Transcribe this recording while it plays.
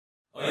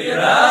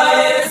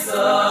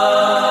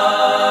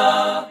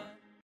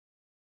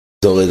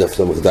זורי דף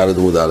למחדל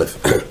עמוד א'.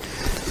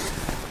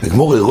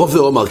 הגמור רוב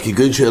ואומר כי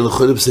גוין שאלה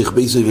חולה פסיך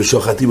בייסוי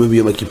ושוחטים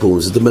ביום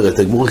הכיפורים. זאת אומרת,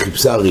 הגמור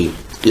חיפשרי,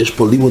 יש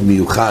פה לימוד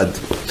מיוחד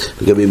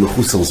לגבי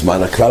מחוסר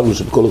זמן. הכלל הוא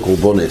שבכל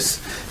הקורבונס,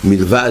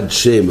 מלבד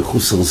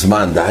שמחוסר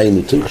זמן,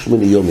 דהיינו, תוך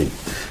 8 יומים,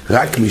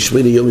 רק מ8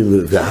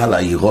 יומים והלאה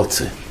היא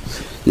רוצה.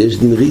 יש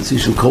דין ריצי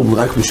של קורבן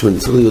רק מ8,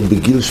 צריך להיות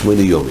בגיל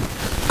 8 יומים.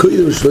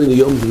 קודם 8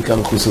 יום זה נקרא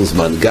מחוסר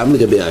זמן, גם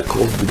לגבי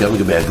הקרוב וגם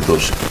לגבי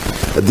הקדוש.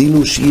 הדין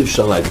הוא שאי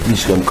אפשר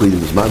להקדיש גם קודם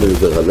זמן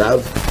ועבר עליו.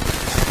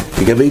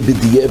 לגבי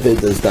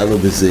בדיעבד אז דנו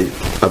בזה,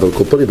 אבל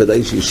קורבן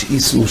ודאי שיש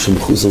איסור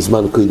שמחוסר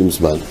זמן קודם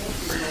זמן.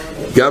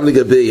 גם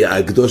לגבי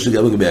הקדוש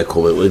וגם לגבי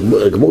הקרוב.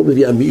 הגמור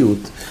מביא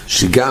המיעוט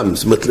שגם,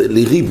 זאת אומרת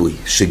לריבוי,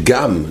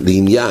 שגם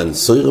לעניין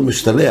סויר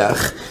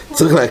המשתלח,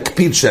 צריך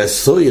להקפיד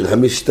שהסויר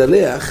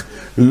המשתלח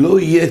לא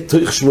יהיה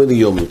תוך 8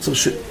 יום,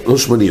 לא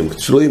 8 יום,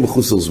 שלא יהיה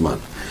מחוסר זמן.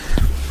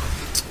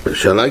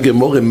 שאלה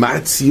גמור, מה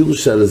הציור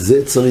שעל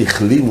זה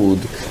צריך לימוד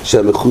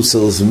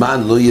שהמחוסר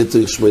זמן לא יהיה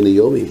תוך 8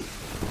 יומים?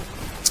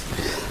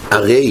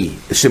 הרי,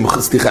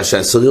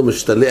 שהסויר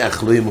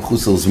המשתלח לא יהיה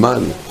מחוסר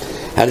זמן,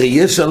 הרי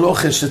יש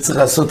הלוכה שצריך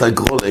לעשות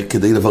הגרולה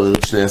כדי לברר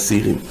את שני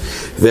הסעירים.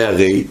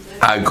 והרי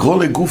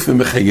הגרולה גוף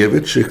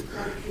מחייבת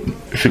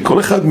שכל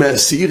אחד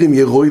מהסעירים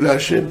יהיה רוי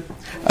להשם.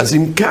 אז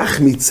אם כך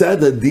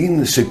מצד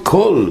הדין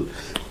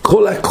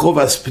שכל הקרוב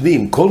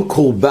הספנים, כל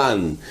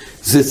קורבן,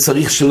 זה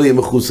צריך שלא יהיה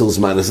מחוסר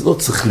זמן. אז לא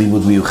צריך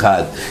לימוד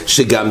מיוחד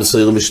שגם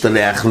סויר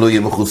משתלח לא יהיה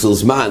מחוסר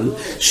זמן,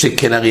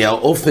 שכן הרי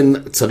האופן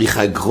צריך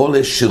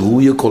הגרולה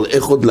שרויה כל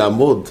אחד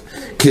לעמוד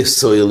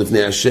כסויר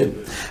לפני השם.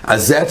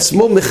 אז זה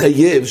עצמו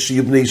מחייב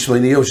שיהיו בני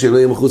 8 יום שלא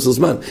יהיה מחוסר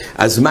זמן.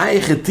 אז מה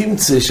איך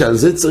תמצא שעל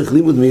זה צריך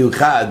לימוד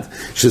מיוחד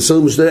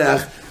שסויר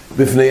משתלח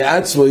בפני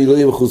עצמו היא לא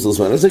יהיה מחוסר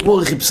זמן? אז זה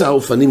כמו חיפשה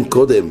אופנים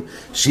קודם,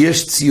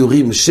 שיש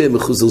ציורים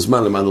שמחוסר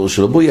זמן למען ראש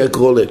שלו. בוא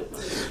יקרוא לה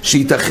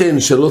שייתכן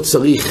שלא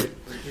צריך,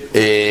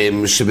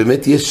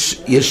 שבאמת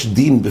יש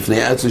דין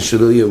בפני עצמו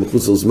שלא יהיה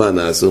מחוסר זמן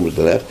הסויר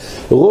משתלח.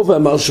 רוב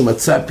אמר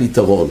שמצא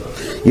פתרון.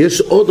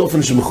 יש עוד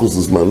אופן שמחוסר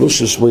זמן, לא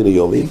של 8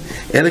 יומים,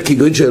 אלא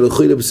כגון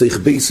שהלכוי לבסיך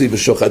בייסוי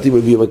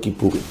ושוחטים ביום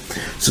הכיפורים.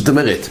 זאת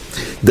אומרת,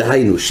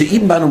 דהיינו,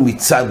 שאם באנו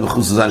מצד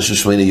מחוסר זמן של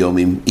 8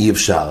 יומים, אי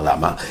אפשר.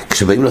 למה?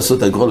 כשבאים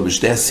לעשות הגרולה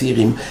בשתי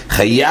הסעירים,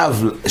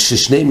 חייב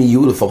ששניהם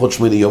יהיו לפחות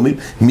 8 יומים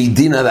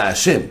מדין על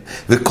השם.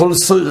 וכל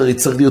סויר הרי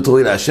צריך להיות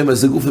רואי להשם, אז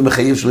זה גוף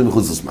ומחייב שלא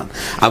מחוסר זמן.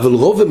 אבל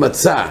רוב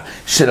מצא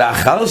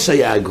שלאחר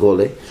שהיה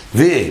הגרולה,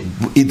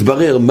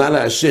 והתברר מה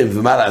להשם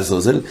ומה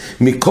לעזוזל,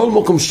 מכל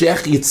מקום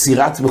שייך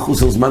יצירת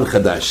מחוסר זמן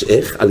חדש.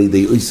 איך? על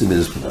ידי אויסי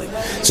וזבנוי.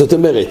 זאת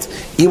אומרת,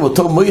 אם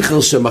אותו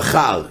מויכר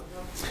שמחר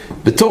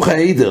בתוך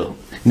העדר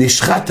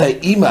נשחט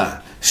האימא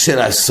של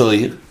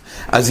הסויר,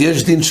 אז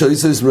יש דין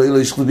שאויסי וזבנוי לא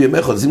ישחט ביום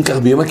אחד. אז אם כך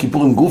ביום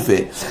הכיפורים גופה,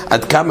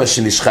 עד כמה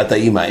שנשחט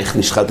האימא, איך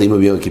נשחט האימא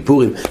ביום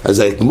הכיפורים? אז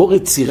האתמור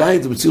יצירה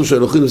את זה בציור של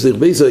הלוכים לסעיר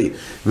בייסוי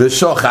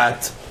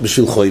ושוחט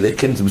בשביל חוילה,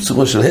 כן, זה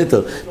בצורה של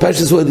היתר. פעם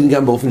שזו הדין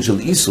גם באופן של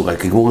איסור,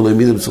 רק הגמור לא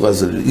העמיד בצורה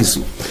של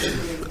איסור.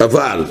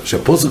 אבל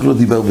שהפוסק לא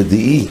דיבר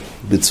בדעי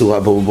בצורה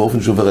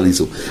באופן שעובר על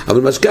איסור.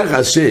 אבל מה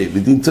שככה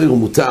שבדין תויר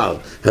מותר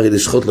הרי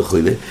לשחוט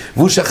לחוילה,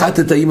 והוא שחט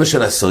את האמא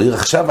של הסויר.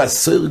 עכשיו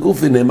הסויר גוף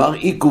ונאמר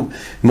עיכוב,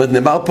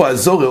 נאמר פה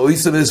הזור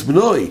אויסי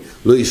וזבנוי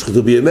לא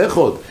ישחטו ביום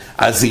אחד.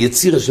 אז זה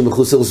יציר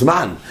שמחוסר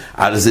זמן.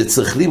 על זה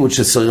צריך לימוד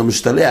שסויר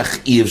משתלח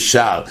אי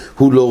אפשר,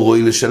 הוא לא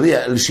רואי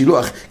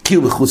לשילוח כי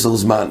הוא מחוסר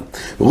זמן.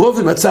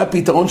 רוב מצא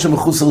פתרון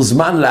שמחוסר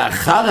זמן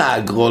לאחר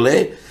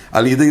הגרולה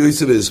על ידי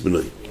אויסי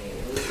וזבנוי.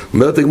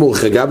 אומרת הגמור,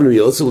 חגבנו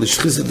יאוסר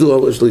לשחיס את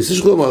דור, שלא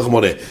יסיש כלום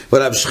הרחמונה,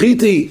 ולאו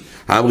שחיתי,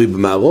 אמרי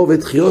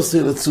במערובת, חיוסי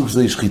לצוק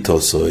זה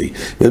שחיתוסוי.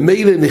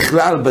 ומילא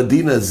נכלל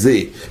בדין הזה,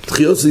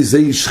 חיוסי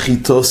זה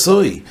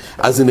שחיתוסוי,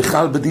 אז זה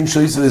נכלל בדין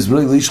שאויסי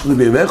וזבנוי לא ישחטו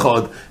ביום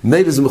אחד,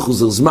 מילא זה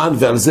מחוסר זמן,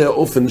 ועל זה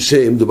האופן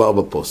שמדובר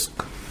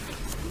בפוסק.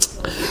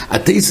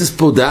 התייסס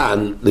פה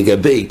דן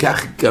לגבי,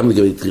 כך גם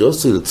לגבי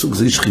טריוסי לצוק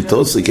זה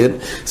שחיתוסי, כן?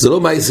 זה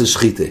לא מייסר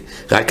שחיתה,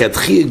 רק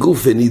התחי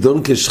הגוף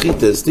ונידון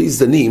כשחיתה, אז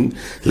תייס דנים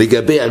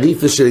לגבי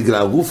הריפה של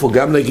גלערופו,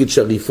 גם נגיד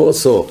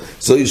שהריפוסו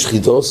זו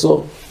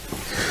שחיתוסו,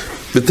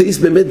 ותייס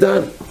באמת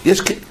דן,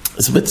 יש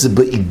זאת אומרת, זה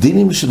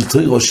בעידינים של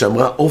תוירו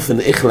שאמרה אופן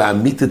איך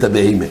להעמית את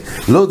הבהמה.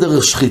 לא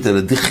דרך שחית, אלא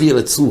דחי על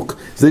הצוק.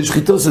 זה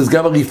שחיתוס, אז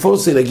גם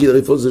הריפוסי, נגיד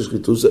הריפוסי זה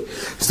שחיתוס.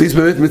 סטיס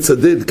באמת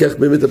מצדד, כך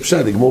באמת הפשט,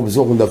 לגמור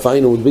בזוכן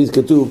דפיינו, ובית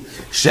כתוב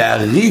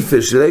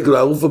שהריפה של עגל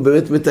הערופה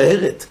באמת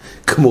מטהרת,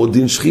 כמו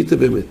דין שחיתה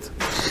באמת.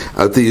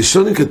 אבל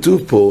תישונים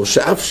כתוב פה,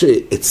 שאף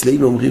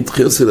שאצלנו אומרים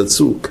תחיוס על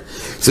הצוק,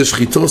 זה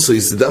שחיתוסי,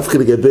 זה דווקא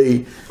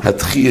לגבי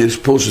התחי, יש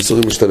פה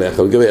שצורים משתלח,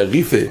 אבל לגבי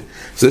הריפה,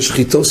 זה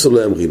שחיתוסי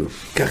לא אמרינו.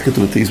 כך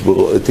כתוב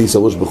תייס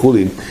הראש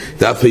בחולין,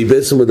 דף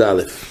היבס עמוד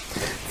א',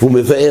 והוא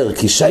מבאר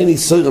כי שייני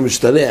סויר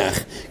המשתלח,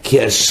 כי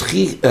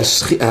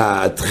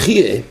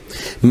התחיה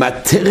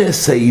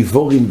מטרס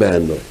האיבורים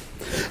בענו,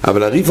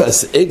 אבל הריפה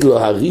אסאג לו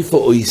הריפה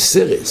או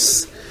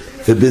איסרס,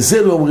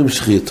 ובזה לא אומרים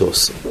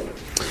שחיתוס.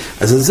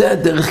 אז זה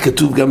הדרך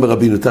כתוב גם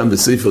ברבינו תם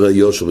בספר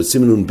היושר,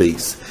 בסימן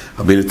בייס.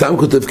 רבינו תם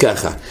כותב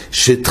ככה,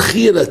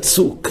 שתחיל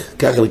הצוק,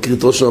 ככה נקריא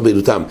את ראש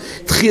רבינו תם,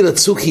 תחיל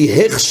הצוק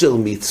היא הכשר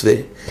מצווה,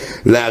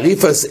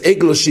 להריף אז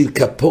אגלו של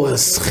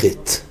כפורס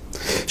חטא.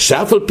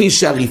 שאף על פי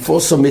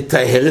שהריפוסו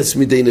מטהרס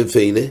מדי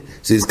נפילה,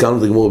 זה הזכרנו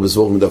את הגמור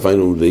בסבור מדף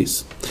עין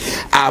ובייס,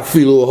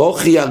 אפילו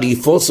הוכי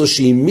הריפוסו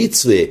שהיא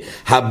מצווה,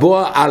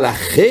 הבוע על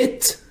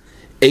החטא,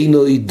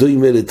 אינו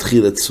דומה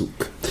לתחיל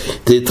הצוק.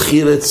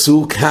 תתחיל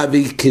הצוק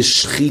הביא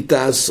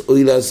כשחיטס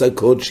אוילס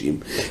הקודשים,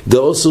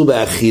 דאוסו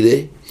באכילה,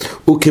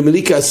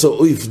 וכמליקס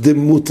אויף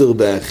דמוטר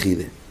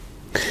באכילה.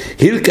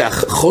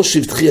 הלקח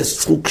חושב תחיל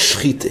הצוק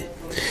שחיטה,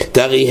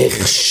 תראי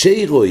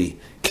הכשרוי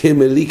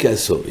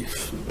כמליקס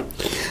אויף.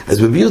 אז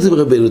בביאות עם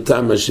רבינו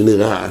תם מה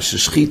שנראה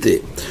ששחיטה,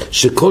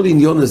 שכל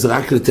עניון זה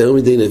רק לתאר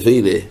מדי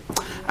נבילה,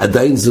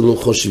 עדיין זה לא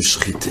חושב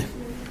שחיטה.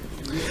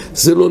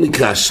 זה לא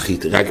נקרא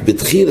שחיטה, רק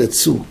בתחיל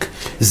הצוק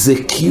זה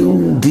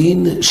קיום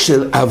דין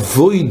של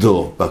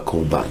אבוידו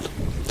בקורבן.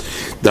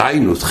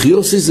 דהיינו,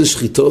 תחיוסי זה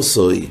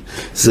שחיטוסוי,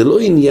 זה לא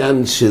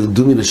עניין של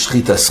דומי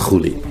לשחיטה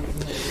סחולים.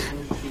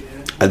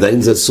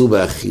 עדיין זה אסור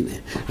באכילה.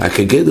 רק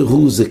הגדר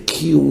הוא זה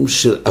קיום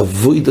של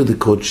אבוידו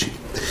דקודשי.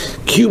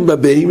 קיום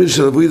בבהימה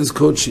של אבוידו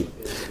דקודשי.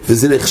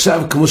 וזה נחשב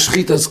כמו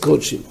שחיטה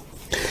סקודשי.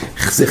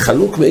 זה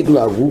חלוק מעגל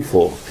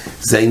הרופו.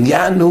 זה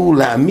העניין הוא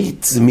להעמיד,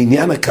 זה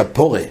מעניין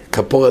הכפורה,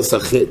 כפורה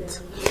סחט.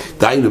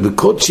 דהיינו,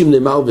 בקודשים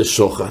נאמר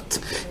בשוחט,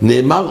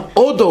 נאמר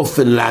עוד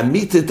אופן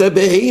להעמיד את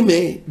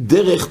הבהימה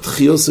דרך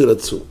תחיוסי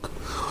לצוק.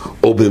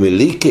 או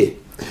במליקה,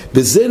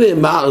 בזה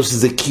נאמר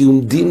שזה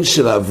קיום דין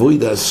של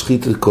האבוידה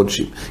השחית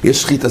קודשים.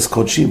 יש שחית אז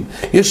קודשים,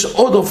 יש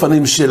עוד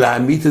אופנים של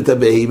להעמיד את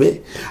הבהימה,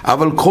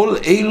 אבל כל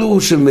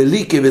אלו של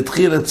מליקה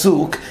ותחיל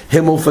הצוק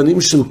הם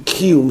אופנים של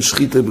קיום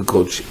שחית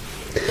בקודשים.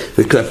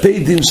 וכלפי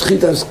דין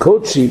שחית אז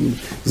קודשים,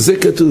 זה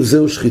כתוב,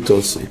 זהו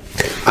שחיתוסי.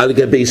 על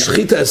לגבי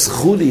שחית אז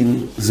חולין,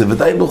 זה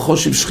ודאי לא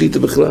חושב שחית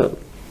בכלל.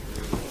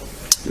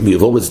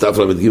 ביבור מצטרף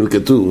למדגים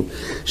כתוב,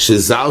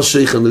 שזר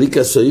שייך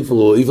המליקה סעיף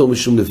או עיבר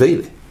משום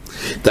נבלה.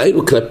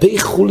 דהיינו, כלפי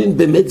חולין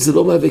באמת זה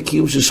לא מהווה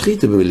קיום של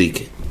שחיתה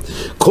במליקה.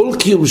 כל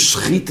קיום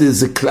שחיתה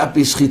זה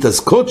כלפי שחיתה אז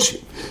קודשים.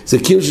 זה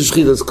קיום של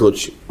שחיתה אז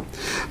קודשים.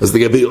 אז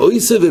לגבי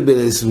אויסה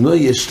ובלסבנוי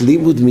יש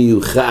לימוד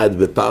מיוחד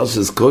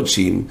בפרשת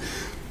קודשים,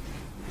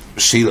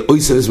 של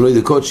אויסה ובלסבנוי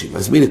דקודשים.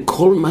 אז מילה,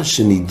 כל מה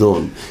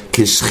שנידון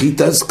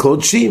כשחיתה אז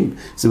קודשים,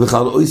 זה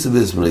בכלל אויסה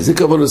ובלסבנוי. זה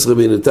כמובן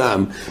לסרבינו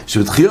תם,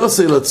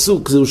 שבתחיוסי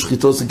לצוק זהו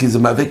שחיתוסי, כי זה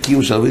מהווה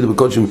קיום של אבוידה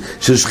בקודשים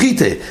של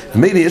שחיתה.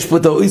 ומילה, יש פה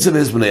את האויסה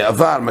ובלסבנוי,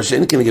 אבל מה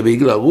שאין כן לגבי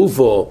עגל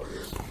הרופו,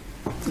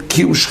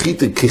 קיום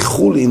שחיתה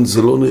כחולין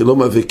זה לא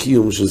מהווה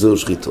קיום שזהו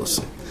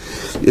שחיתוסי.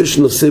 יש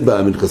נושא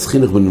במלכס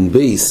חינוך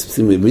בנונבייס,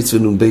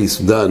 במצווה נונבייס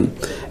סודן,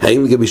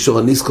 האם לגבי שור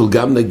הניסקול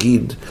גם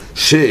נגיד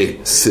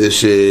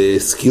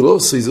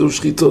שסקילוסי זהו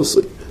שחיתוסי?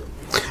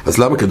 אז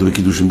למה כתוב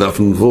בקידוש דף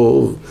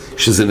נבוא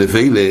שזה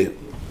נבלה?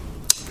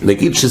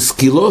 נגיד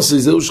שסקילוסי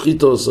זהו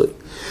שחיתוסי.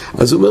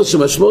 אז הוא אומר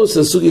שמשמעות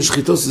הסוג יש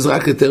שחיתוסי זה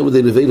רק יותר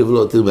מדי נבלה ולא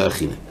יותר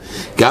באכילה.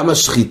 גם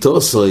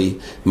השחיתוסי,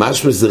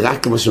 משמע זה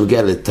רק מה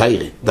שנוגע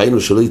לתיירה,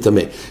 דיינו שלא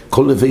יתאמה.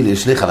 כל נבלה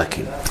יש שני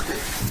חלקים.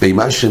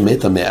 במה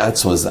שמת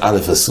המעצמו, אז א'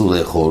 אסור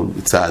לאכול,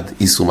 בצד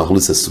איסור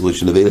מחלוץ אסור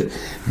של נבלה,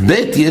 ב'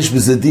 יש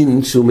בזה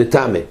דין שהוא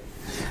מתאמה.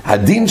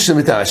 הדין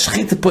שמתאמה,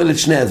 השחית פועל את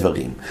שני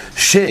הדברים,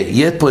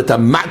 שיהיה פה את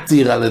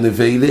המתיר על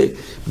הנבלה,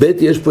 ב'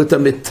 יש פה את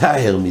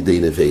המתאר מדי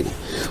נבלה.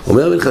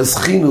 אומר מלכס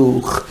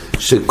חינוך,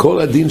 שכל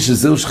הדין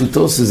שזהו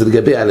שחיתוסי זה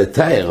לגבי על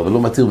התאר, אבל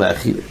לא מתיר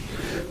באכילה.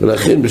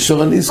 ולכן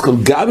בשור הניסקול,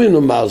 גם אם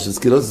נאמר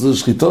שסקילוסי זהו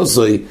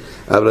שחיתוסי,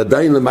 אבל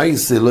עדיין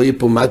למעשה לא יהיה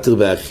פה מתיר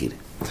באכילה.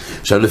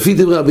 עכשיו, לפי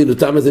דברי רבינו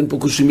תם, אז אין פה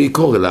קושי מי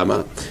קורא,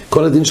 למה?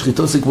 כל הדין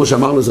שחיתוסי, כמו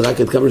שאמרנו, זה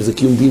רק עד כמה שזה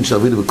קיום דין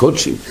שעביד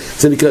בקודשים,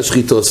 זה נקרא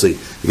שחיתוסי.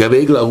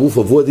 לגבי עגל הרוף,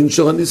 עבור הדין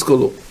שור הניסקול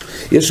לא.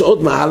 יש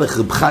עוד מהלך,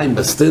 רב חיים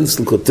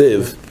בסטנסל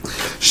כותב,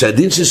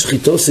 שהדין של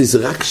שחיתוסי זה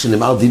רק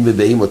שנאמר דין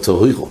בבהים אותו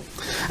הוירו.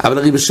 אבל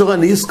הרי בשור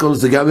הניסקול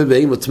זה גם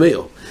בבהים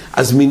אותמאו.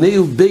 אז מיני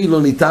ובי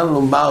לא ניתן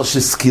לומר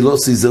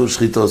שסקילוסי זהו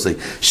שחיתוסי.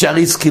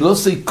 שהרי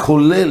סקילוסי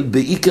כולל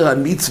בעיקר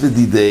המצווה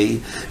דידי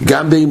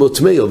גם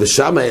באימות מאו,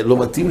 ושם לא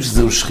מתאים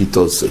שזהו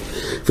שחיתוסי.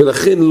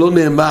 ולכן לא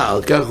נאמר,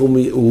 כך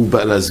הוא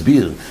בא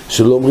להסביר,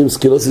 שלא אומרים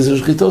סקילוסי זהו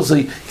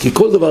שחיתוסי, כי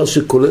כל דבר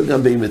שכולל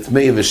גם באימות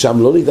מאו,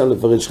 ושם לא ניתן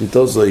לפרט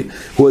שחיתוסי,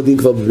 הוא הדין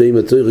כבר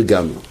באימות מאו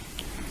גם לא.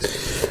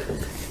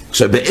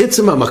 עכשיו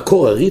בעצם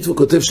המקור, הריטב"א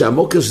כותב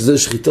שהמוקר שזה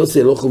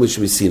שחיתוסי לא חומש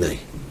מסיני.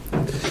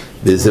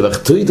 וזה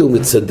בחטויד הוא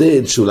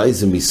מצדד שאולי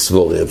זה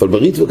מסבורה, אבל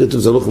בריטב"א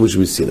כתוב זה לא חומש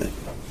מסיני.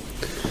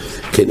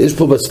 כן, יש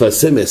פה בשפה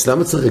סמס,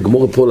 למה צריך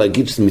הגמור פה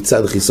להגיד שזה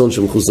מצד חיסון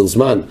שמחוסר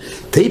זמן?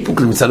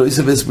 תיפוק למצד לא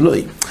יסב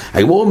אסבלוי.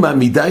 הגמור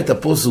מעמידה את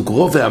הפוסק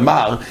רוב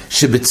ואמר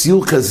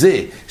שבציור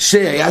כזה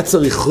שהיה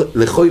צריך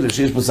לחוי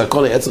שיש בו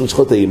סקול, היה צריך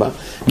לשחוט האמא,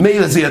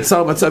 מילא זה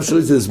יצר מצב שלא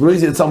יסב אסבלוי,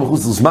 זה יצר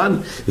מחוסר זמן,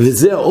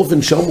 וזה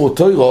האופן שאומרו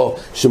תוירו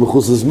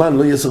שמחוסר זמן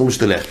לא יסר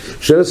משתלח.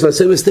 שואל בשפה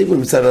סמס תיפוק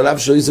למצד עליו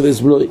שלא יסב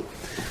אסבלוי.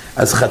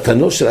 אז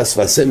חתנו של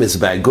הספסמס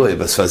בהגוי,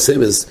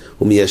 בספסמס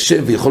הוא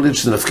מיישב ויכול להיות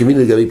שזה נפקמין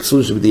לגבי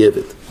פסול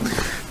שבדיעבד.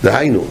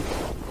 דהיינו,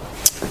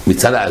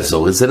 מצד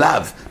לעזור את זה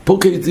לאו, פה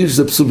כתוב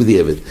שזה פסול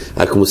בדיעבד.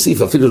 רק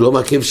מוסיף, אפילו לא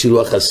מעכב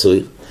שילוח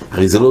הסויר,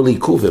 הרי זה לא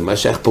לעיכוב, מה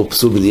שייך פה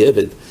פסול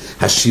בדיעבד?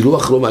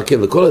 השילוח לא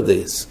מעכב לכל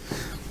הדייס.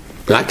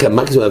 רק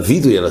המקסימום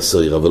הווידוי על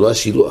הסויר, אבל לא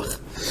השילוח.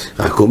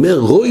 רק אומר,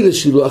 רוי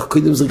לשילוח,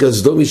 קודם זריקה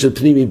סדומי של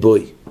פנימי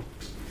בוי.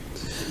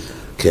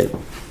 כן.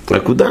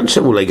 רק הוא דן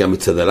שם, אולי גם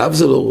מצד עליו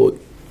זה לא רוי.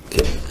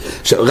 כן.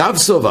 עכשיו, רב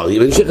סובר,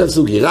 בהמשך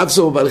הסוגי, רב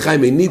סובר בעלי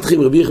חיים אין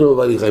נדחים, רבי יחנן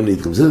בעלי חיים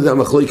נדחים. זה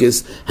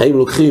המחלוקס, האם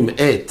לוקחים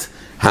את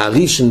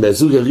הראשון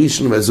מהזוג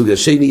הראשון מהזוג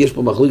השני, יש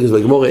פה מחלוקס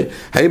בגמרא,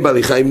 האם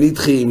בעלי חיים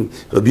נדחים,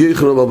 רבי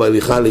יחנן אמר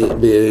בעלי חיים,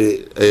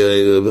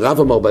 רב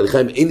אמר בעלי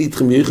חיים אין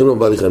נדחים, רבי יחנן אמר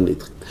בעלי חיים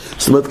נדחים.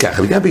 זאת אומרת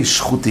ככה, לגבי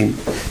שחוטים,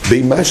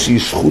 במה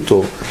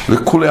שישחוטו,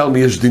 לכולי עלמא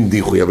יש דין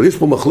דיחוי, אבל יש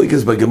פה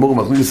מחלוקס בגמרא,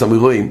 מחלוקס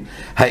אמירואים,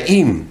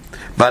 האם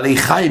בעלי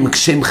חיים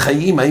כשהם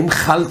חיים, האם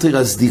חל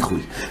תרס דיחוי?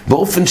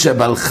 באופן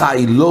שהבעל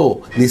חי לא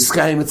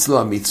נזכרים אצלו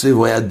המצווה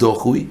והוא היה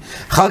דוחוי,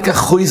 אחר כך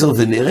חויזר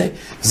ונראה,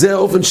 זה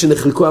האופן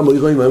שנחלקו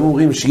המוירואים, הם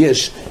אומרים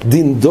שיש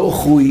דין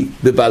דוחוי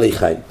בבעלי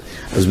חיים.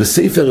 אז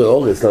בספר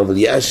האורץ, אבל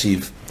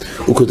ישיב,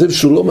 הוא כותב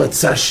שהוא לא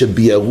מצא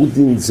שביארו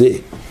דין זה.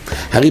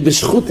 הרי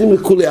בשחוטים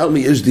לכולי עלמא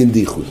יש דין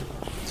דיחוי.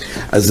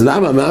 אז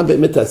למה,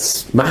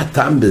 מה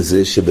הטעם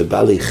בזה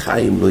שבבעלי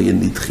חיים לא יהיה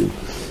נדחים?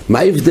 מה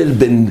ההבדל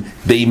בין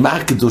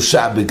בהמה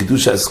קדושה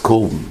בקדושה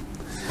סקורם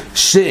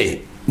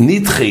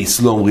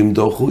שנדחס לא אומרים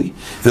דוחוי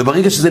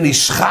וברגע שזה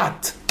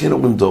נשחט כן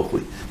אומרים דוחוי?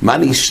 מה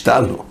נשתה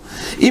לו?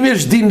 אם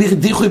יש דין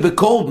דיחוי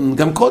בקורבן,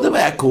 גם קודם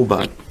היה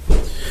קורבן.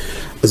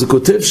 אז הוא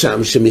כותב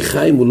שם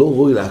שמחיים הוא לא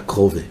רואי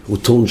להקרובה, הוא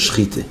טון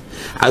שחיתה,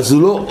 אז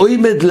הוא לא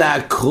עומד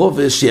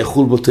להקרובה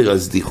שיחול בו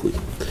תרס דיחוי.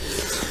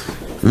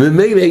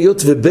 ומילא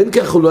היות ובין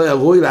כך הוא לא היה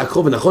רואי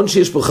לעקרוב, ונכון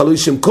שיש פה חלוי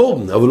שם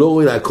קורבן, אבל לא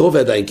רואי לעקרוב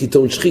עדיין, כי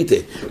טעון שחיתה,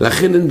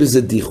 לכן אין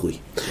בזה דיחוי.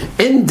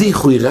 אין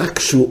דיחוי רק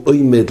כשהוא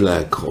עומד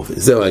לעקרוב,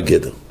 זהו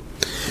הגדר.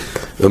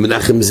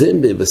 ומנחם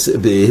זמבה,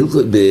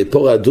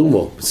 בפור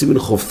האדומו, סימן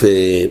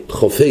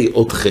חופי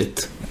עוד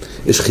חטא,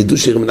 יש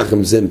חידוש של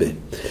מנחם זמבה,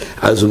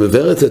 אז הוא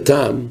מבאר את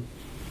הטעם,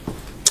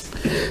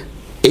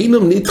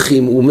 אינם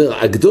נדחים, הוא אומר,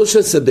 הקדוש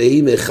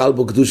הסבאי מאכל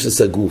בו קדוש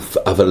הסגוף,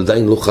 אבל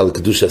עדיין לא חל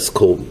קדוש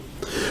הסקורבן.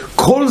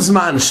 כל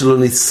זמן שלא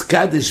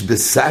נצקדש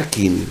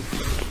בסכין,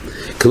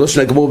 כמו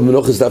שנגמור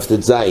במנוחס דף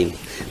ט"ז,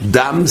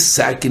 דם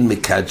סכין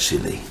מקדש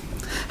לי.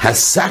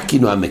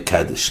 הסכין הוא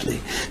המקדש שלי.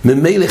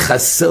 ממילא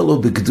חסר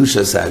לו בקדוש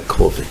עשה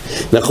הקרובה.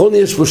 נכון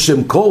יש פה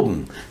שם קורבן,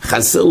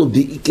 חסר לו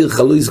בעיקר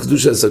חלויס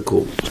קדוש עשה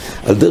קורבן.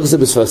 על דרך זה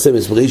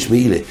בספרסמס, בריש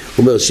מעילה, הוא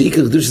אומר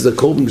שעיקר קדוש עשה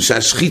קורבן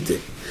שהשחיתה.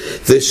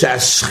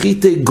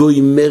 ושהשחיתה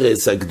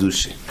גוימרס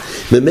הקדושה.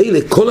 ממילא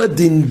כל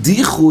הדין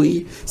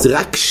דיחוי זה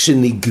רק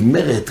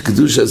שנגמרת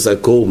קדושת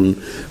הקורבן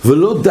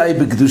ולא די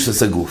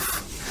בקדושת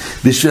הגוף.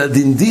 בשביל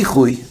הדין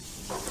דיחוי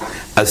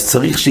אז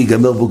צריך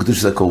שיגמר בו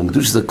קדושת הקורבן.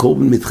 קדושת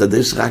הקורבן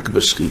מתחדש רק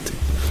בשחיתה.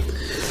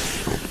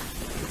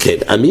 כן,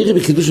 אמירי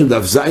בקידוש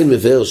דף זין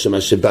מבאר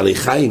שמה שבעלי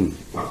חיים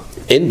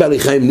אין בעלי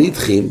חיים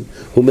נדחים,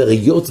 הוא אומר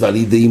היות ועל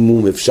ידי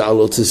מום אפשר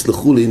להוציא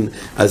לחולין,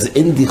 אז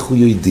אין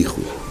דיחוי או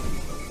דיחוי.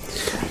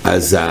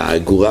 אז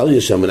הגורל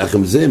יש שם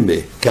מנחם זמבה,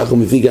 כך הוא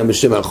מביא גם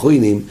בשם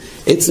האחרונים,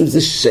 עצם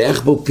זה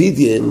ששייך בו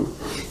פידיין,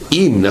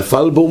 אם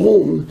נפל בו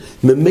מום,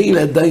 ממילא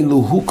עדיין לא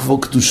הוא כבר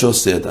קדושו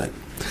עושה עדיין.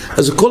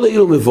 אז כל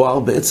אילו מבואר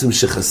בעצם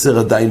שחסר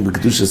עדיין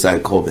בקדוש עשה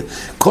הקרובה.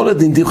 כל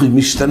הדין דיחוי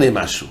משתנה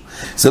משהו.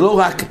 זה לא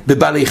רק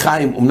בבעלי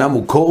חיים, אמנם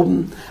הוא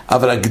קורבן,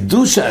 אבל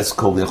הקדוש עשה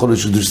קורבן, יכול להיות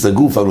שקדוש עשה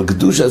גוף, אבל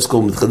הקדוש עשה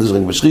קורבן מתחדש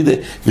רק בשחיתה,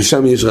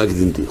 ושם יש רק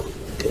דין דיחוי.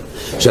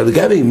 עכשיו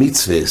לגבי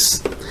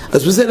מצווס,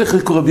 אז בזה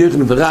נחלקו רבי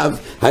יוחנן ורב,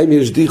 האם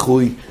יש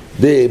דיחוי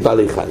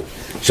בבעלי חיים.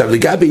 עכשיו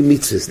לגבי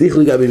מצווס,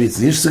 דיחוי לגבי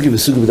מצווס, יש סוגי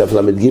וסוגי בדף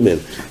למד ג'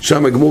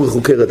 שם הגמור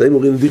חוקרת, האם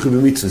אומרים דיחוי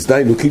במצווס,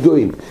 דיינו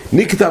כגויים,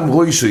 נקתם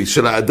רוישוי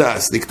של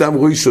העדס, נקתם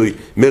רוישוי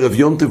מרב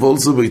יונטף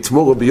אולסו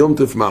ויתמורו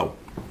ביונטף מהו.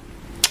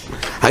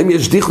 האם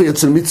יש דיחוי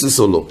אצל מצווס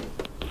או לא?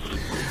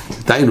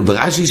 דיינו,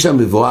 ברש"י שם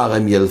מבואר,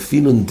 הם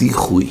ילפינון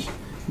דיחוי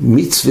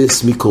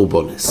מצווס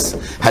מקורבונס.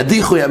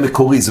 הדיחוי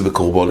המקורי זה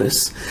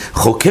בקורבונס.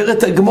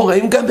 חוקרת הגמור,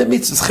 האם גם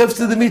במצווס,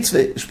 חפצה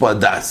דמצווה, יש פה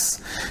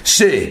הדס,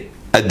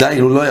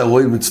 שעדיין הוא לא היה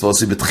רואה מצווה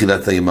עושה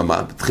בתחילת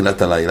היממה,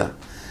 בתחילת הלילה.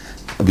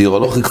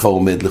 הביורולוגי כבר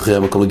עומד, לכן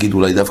המקום להגיד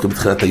אולי דווקא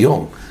בתחילת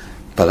היום.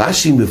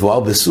 ברש"י מבואר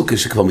בסוכה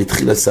שכבר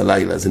מתחילת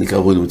הלילה, זה נקרא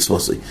רואה מצווה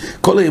עושה.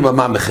 כל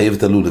היממה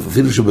מחייבת הלולב,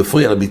 אפילו שהוא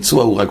בפריע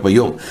לביצוע הוא רק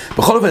ביום.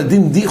 בכל אופן,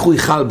 דין דיחוי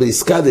חל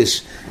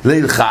בעסקדש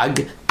ליל חג,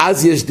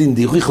 אז יש דין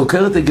דיחוי.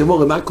 חוקרת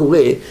הגמור מה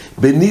קורה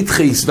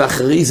בנדחס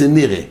ואחרי זה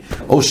נראה,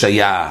 או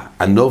שהיה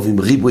הנובים,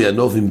 ריבוי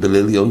הנובים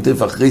בליל יונטף,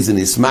 ואחרי זה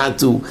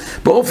נסמעתו,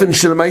 באופן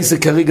של מה זה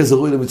כרגע זה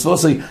רואה למצווה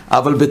עושה,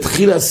 אבל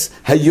בתחילת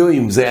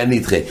היום זה היה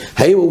נדחה.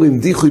 האם אומרים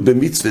דיחוי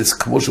במצווה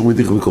כמו שאומרים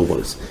דיחוי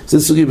בקורבונס? זה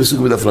סוגי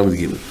בסוגי בדף למד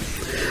ג'.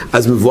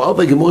 אז מבואר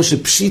בגמור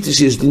שפשיט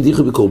שיש דין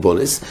דיחוי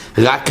בקורבונס,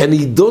 רק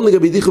הנידון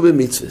לגבי דיחוי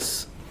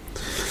במצווס.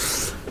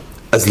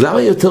 אז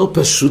למה יותר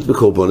פשוט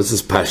בקורבונס?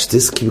 אז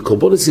פשטס, כי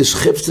בקורבונס יש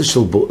חפצה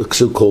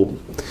של קורבן.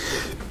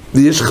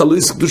 ויש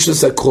חלויס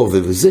קדושת הקרובה,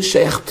 וזה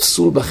שייך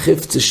פסול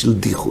בחפצה של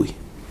דיחוי.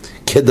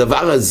 כי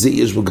הדבר הזה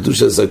יש בו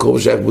קדושת הקרובה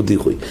שייך בו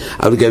דיחוי.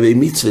 אבל לגבי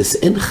מצווס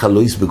אין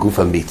חלויס בגוף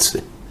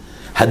המצווה.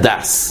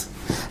 הדס.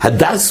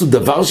 הדס הוא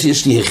דבר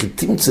שיש לי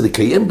החיתימצה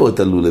לקיים בו את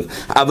הלולב,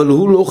 אבל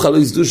הוא לא אוכל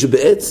להזדו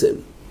שבעצם.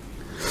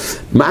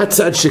 מה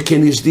הצד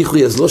שכן יש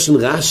דיחוי? אז לא של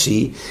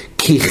רש"י,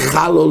 כי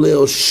חל עולה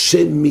או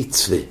שם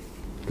מצווה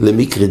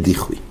למקרה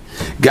דיחוי.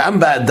 גם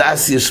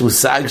בהדס יש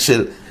מושג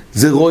של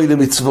זה רוי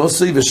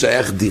למצווסוי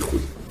ושייך דיחוי.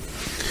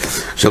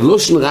 עכשיו לא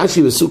של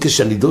רש"י בסוכה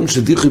שהנידון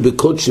של דיחוי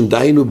בקודשים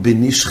דהיינו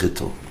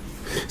בנשחתו.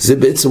 זה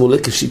בעצם עולה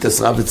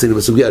כשיטת רב אצלנו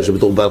בסוגיה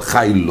שבתור בעל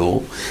חי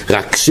לא,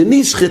 רק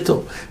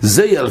שנשחתו.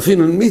 זה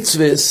ילפינו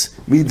מצווס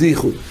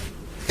מדיחוי.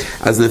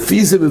 אז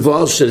לפי זה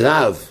מבואר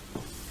שרב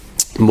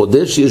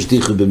מודה שיש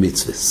דיחוי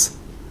במצווס.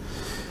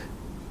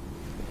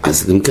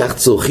 אז אם כך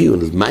צורכים,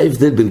 מה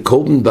ההבדל בין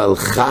קורבן בעל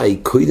חי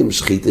קודם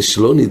שחיתה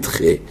שלא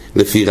נדחה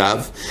לפי רב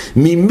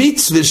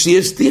ממצווה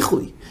שיש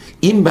דיחוי?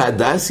 אם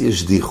בהדס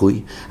יש דיחוי,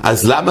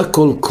 אז למה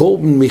כל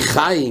קורבן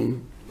מחיים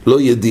לא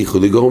יהיה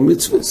דיחוי לגרום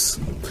מצווס?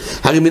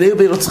 הרי מיני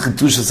רבי לא צריך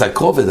לטוש עשה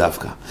קרובה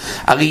דווקא.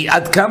 הרי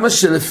עד כמה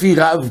שלפי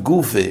רב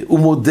גופה הוא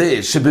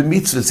מודה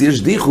שבמצווס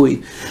יש דיחוי,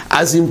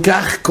 אז אם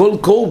כך כל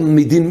קורבן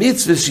מדין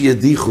מצווה שיהיה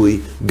דיחוי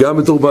גם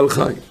בתור בעל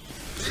חי.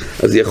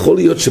 אז יכול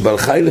להיות שבעל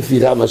חי לפי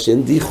רב מה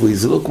שאין דיחוי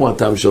זה לא כמו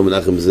הטעם של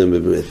מנחם זה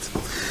באמת,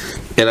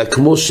 אלא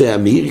כמו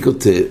שהמאירי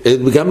כותב,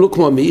 וגם לא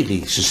כמו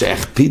המאירי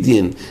ששייך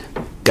פידיין,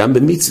 גם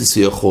במצווס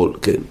הוא יכול,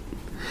 כן.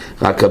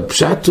 רק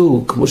הפשט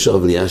הוא כמו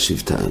שהרב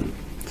אלישיב טען,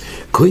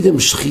 קודם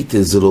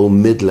שחיתה זה לא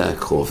עומד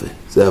להקרובה,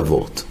 זה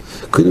עבורת.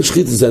 קודם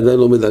שחיתה זה עדיין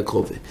לא עומד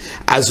להקרובה.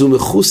 אז הוא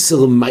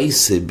מחוסר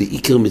מייסה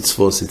בעיקר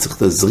מצווס, צריך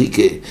את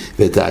הזריקה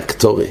ואת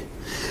האקטורה.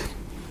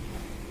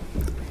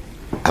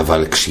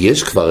 אבל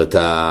כשיש כבר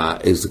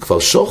זה כבר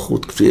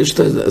שוחרות, כשיש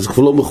אז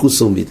כבר לא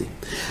מחוסר מידי.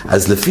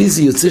 אז לפי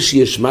זה יוצא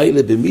שיש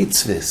מיילה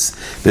במצווס.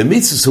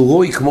 במצווס הוא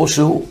רואי כמו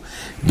שהוא.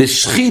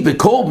 בשחי,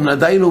 בקורבן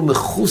עדיין הוא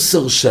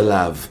מחוסר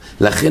שלב,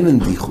 לכן אין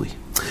דיחוי.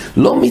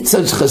 לא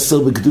מצד שחסר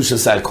בקדוש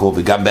עשה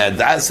הקרובה, גם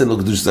בהדס אין לו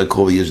קדוש עשה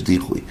הקרובה יש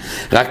דיחוי.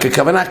 רק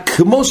הכוונה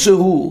כמו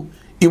שהוא,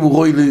 אם הוא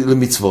רואי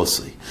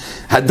למצווסי.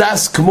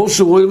 הדס כמו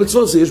שהוא רואי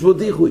למצווסי, יש בו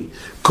דיחוי.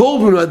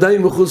 קורבן הוא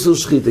עדיין מחוסר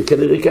שחיתה,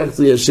 כנראה כך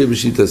זה ישב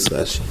בשיטת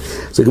רש"י.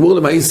 זה גמור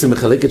למעשה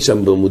מחלקת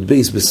שם בעמוד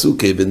בייס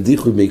בסוכה, בין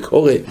דיחוי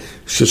מקורא,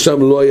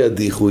 ששם לא היה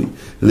דיחוי,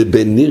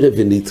 לבין נירה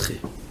ונדחה.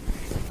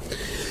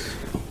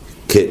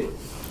 כן.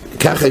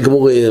 ככה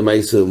גמור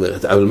מייסה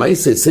אומרת, אבל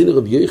מייסה אצלנו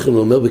רבי יוחנן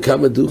אומר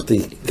בכמה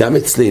דוכתי, גם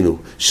אצלנו,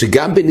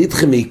 שגם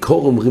בנדחה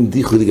מעיקור אומרים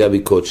דיחוי לגבי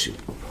קודשים.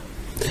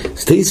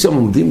 סטייס שם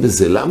עומדים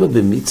בזה, למה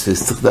במצווה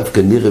צריך דווקא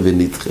נירה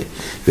ונדחה,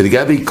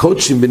 ולגבי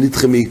קודשים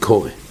בנדחה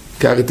מעיקור,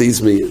 כך את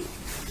היזמיר.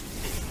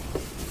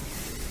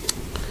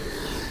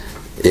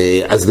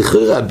 אז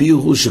לכאורה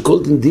הביאור הוא שכל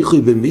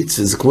דיחוי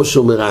במצווה זה כמו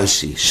שאומר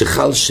רש"י,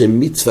 שחל שם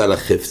מצווה על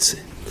החפצה.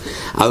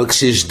 אבל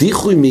כשיש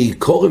דיחוי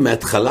מעיקור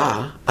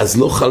מההתחלה, אז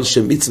לא חל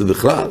שם מצווה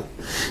בכלל.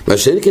 מה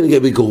שאין כן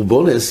לגבי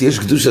קורבונס, יש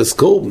קדוש אז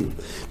קורבן.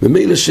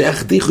 ממילא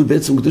שייך דיחוי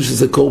בעצם קדוש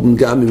אז קורבן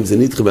גם אם זה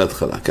נדחה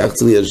בהתחלה. כך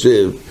צריך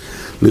ליישב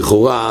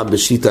לכאורה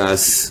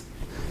בשיטס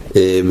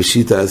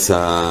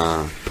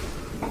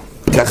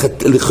ככה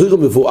לכאורה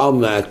מבואר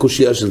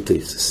מהקושייה של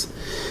תייסס.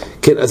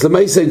 כן, אז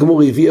למעשה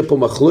הגמור הביאה פה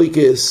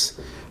מחלוקס,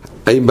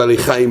 האם בעלי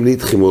חיים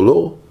נדחים או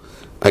לא.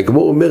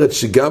 הגמור אומרת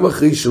שגם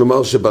אחרי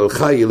שנאמר שבעל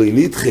חי אלוהי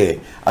נדחה,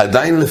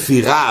 עדיין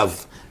לפי רב,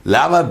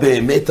 למה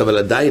באמת, אבל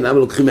עדיין למה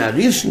לוקחים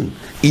מהראשון?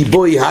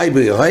 איבוי היי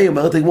בוי,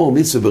 אומרת הגמור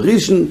מצווה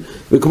בראשון,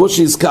 וכמו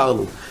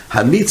שהזכרנו,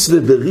 המצווה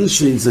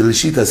בראשון זה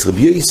לשיטת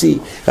רבי יוסי,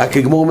 רק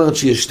הגמור אומרת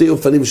שיש שתי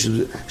אופנים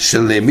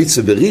של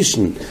מצווה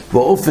בראשון,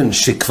 באופן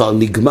שכבר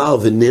נגמר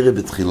ונראה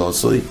בתחילו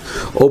סוי,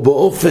 או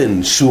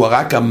באופן שהוא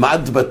רק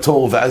עמד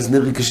בתור ואז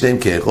נראה כשניהם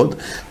כאחד.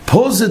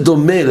 פה זה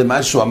דומה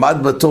למה שהוא עמד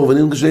בתור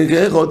ונראה כשניהם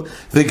כאחד,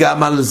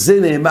 וגם על זה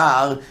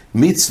נאמר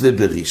מצווה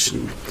בראשון.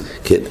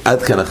 כן,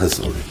 עד כאן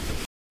החזון.